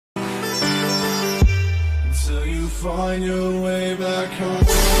find your way back home.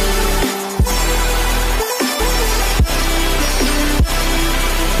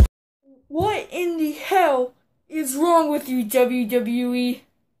 What in the hell is wrong with you, WWE?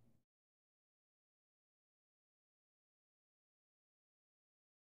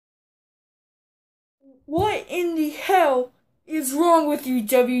 What in the hell is wrong with you,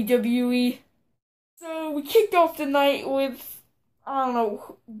 WWE? So we kicked off the night with, I don't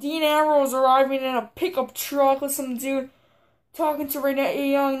know, Dean Ambrose arriving in a pickup truck with some dude talking to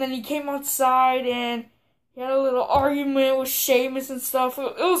Renee Young. Then he came outside and he had a little argument with Sheamus and stuff.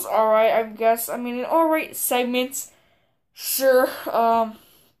 It was alright, I guess. I mean, an alright segment. Sure. I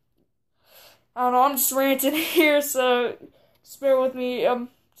don't know, I'm just ranting here, so just bear with me. I'm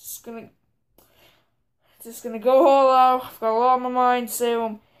just gonna go all out. I've got a lot on my mind,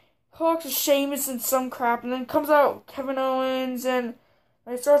 so talks to Sheamus and some crap, and then comes out Kevin Owens, and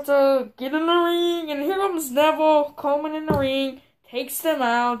they start to get in the ring, and here comes Neville coming in the ring, takes them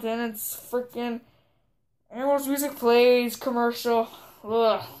out, and it's freaking Ambrose music plays, commercial.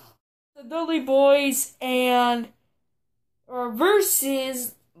 Ugh. The Dudley Boys and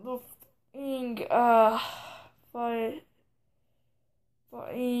versus the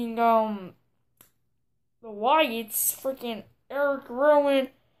the Wyatts, freaking Eric Rowan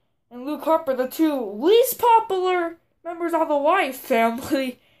and Luke Harper, the two least popular members of the Wyatt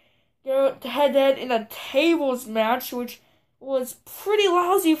family, go head-to-head in a tables match, which was pretty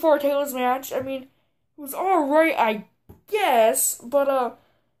lousy for a tables match. I mean, it was alright, I guess, but,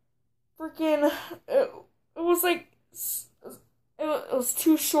 freaking, it was like, it was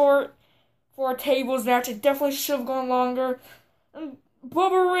too short for a tables match. It definitely should have gone longer. And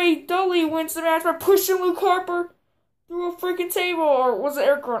Bubba Ray Dudley wins the match by pushing Luke Harper through a freaking table, or was it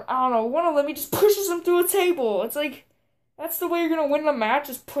Eric Rowan? I don't know. One of them, he just pushes him through a table. It's like, that's the way you're gonna win the match,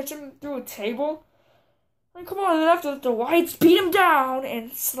 just push him through a table? I mean, come on, and then after the Wyatts beat him down,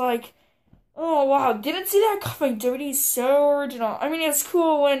 and it's like, oh wow, didn't see that coming, dude. He's so original. I mean, it's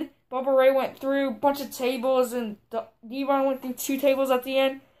cool when Bubba Ray went through a bunch of tables, and Devon went through 2 tables at the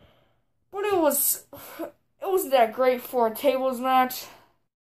end. But it wasn't that great for a tables match.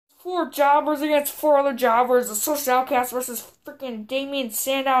 4 jobbers against 4 other jobbers. The Social Outcast versus freaking Damien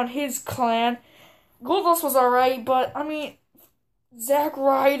Sandow and his clan. Goldust was alright, but I mean, Zack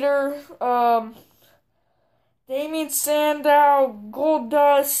Ryder, Damien Sandow,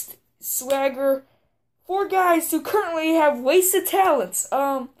 Goldust, Swagger, 4 guys who currently have wasted talents.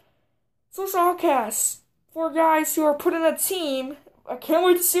 Social Outcasts, 4 guys who are put in a team. I can't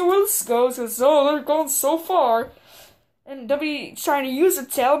wait to see where this goes, because they're going so far. And WWE's trying to use the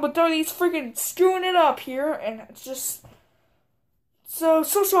talent, but WWE's freaking screwing it up here, and it's just... So,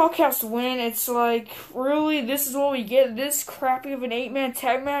 Social Outcasts win. It's like, really? This is what we get? This crappy of an 8-man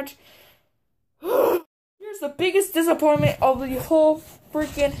tag match? Here's the biggest disappointment of the whole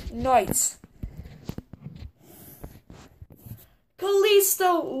freaking night.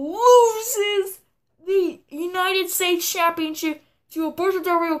 Kalisto loses the United States Championship to Alberto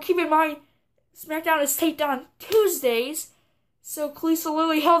Del Rio. Keep in mind, Smackdown is taped on Tuesdays, so Kalisto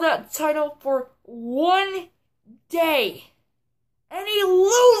literally held that title for 1 day. And he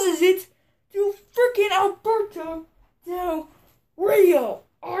loses it to freaking Alberto Del Rio.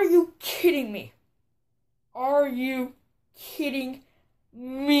 Are you kidding me? Are you kidding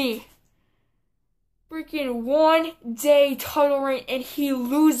me? Freaking 1 day title reign, and he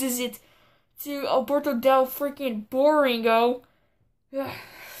loses it to Alberto Del freaking Boringo. That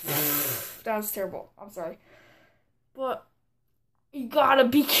was terrible. I'm sorry. But you gotta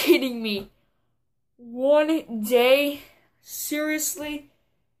be kidding me. 1 day? Seriously?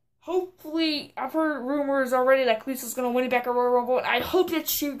 Hopefully, I've heard rumors already that Kalisto's gonna win it back at Royal Rumble, and I hope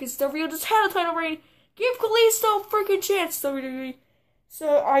that's true, because Del Rio just had a title reign. Give Kalisto a freaking chance, WWE.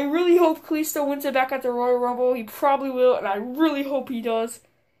 So, I really hope Kalisto wins it back at the Royal Rumble. He probably will, and I really hope he does.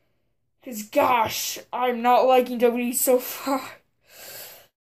 Because, gosh, I'm not liking WWE so far.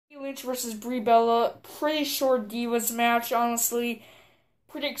 Lynch versus Brie Bella. Pretty short Divas match, honestly.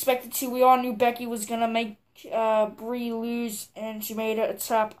 Pretty expected to. We all knew Becky was going to make Brie lose, and she made a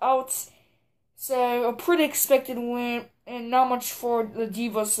tap out. So, a pretty expected win, and not much for the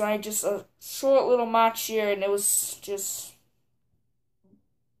Divas night. Just a short little match here, and it was just...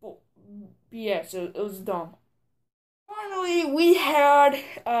 BS. It was dumb. Finally, we had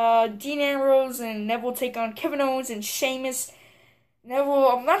Dean Ambrose and Neville take on Kevin Owens and Sheamus. Neville,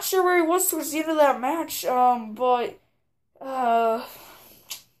 I'm not sure where he was towards the end of that match, but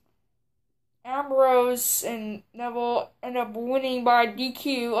Ambrose and Neville end up winning by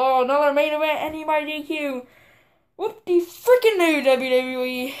DQ. Oh, another main event ending by DQ. Whoop-de-freaking-do,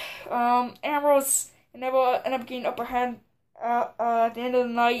 WWE. Ambrose and Neville ended up getting upper hand at the end of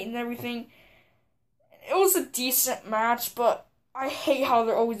the night and everything. It was a decent match, but I hate how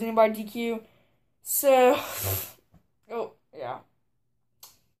they're always winning by DQ. So, oh yeah.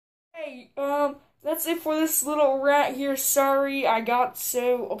 Hey, that's it for this little rant here. Sorry I got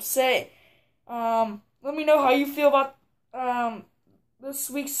so upset. Let me know how you feel about this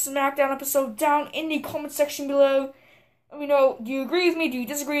week's SmackDown episode down in the comment section below. Let me know, do you agree with me? Do you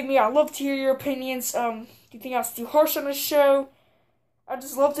disagree with me? I'd love to hear your opinions. Do you think I was too harsh on this show? I'd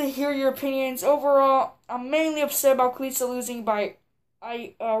just love to hear your opinions. Overall, I'm mainly upset about Kalisto losing, but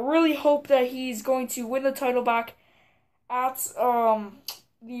I really hope that he's going to win the title back at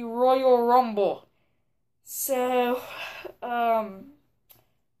the Royal Rumble. So,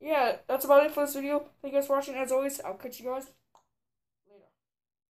 yeah, that's about it for this video. Thank you guys for watching. As always, I'll catch you guys